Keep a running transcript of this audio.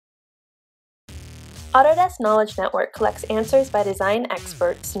Autodesk Knowledge Network collects answers by design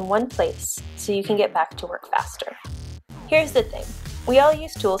experts in one place so you can get back to work faster. Here's the thing, we all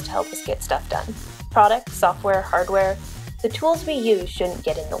use tools to help us get stuff done. Products, software, hardware, the tools we use shouldn't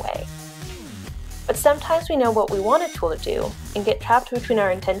get in the way. But sometimes we know what we want a tool to do and get trapped between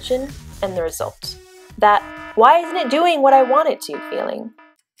our intention and the result. That, why isn't it doing what I want it to feeling?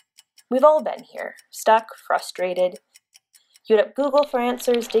 We've all been here, stuck, frustrated. You hit up Google for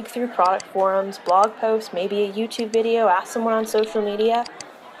answers, dig through product forums, blog posts, maybe a YouTube video, ask someone on social media,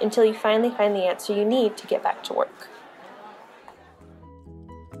 until you finally find the answer you need to get back to work.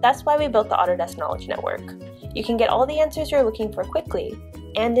 That's why we built the Autodesk Knowledge Network. You can get all the answers you're looking for quickly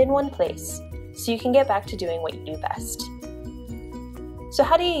and in one place, so you can get back to doing what you do best. So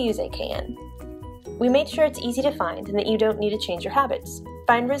how do you use AKN? We made sure it's easy to find and that you don't need to change your habits.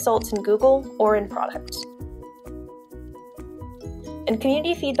 Find results in Google or in product. And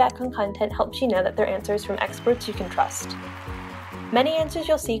community feedback on content helps you know that they're answers from experts you can trust. Many answers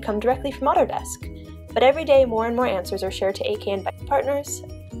you'll see come directly from Autodesk, but every day more and more answers are shared to AKN by partners,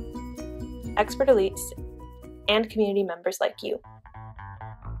 expert elites, and community members like you.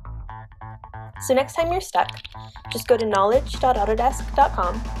 So next time you're stuck, just go to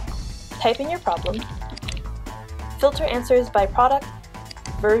knowledge.autodesk.com, type in your problem, filter answers by product,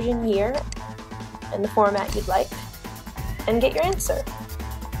 version, year, and the format you'd like, and get your answer.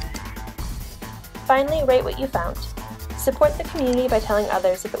 Finally, rate what you found. Support the community by telling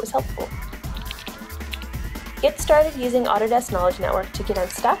others if it was helpful. Get started using Autodesk Knowledge Network to get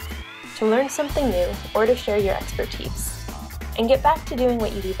unstuck, to learn something new, or to share your expertise. And get back to doing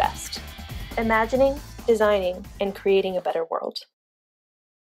what you do best: imagining, designing, and creating a better world.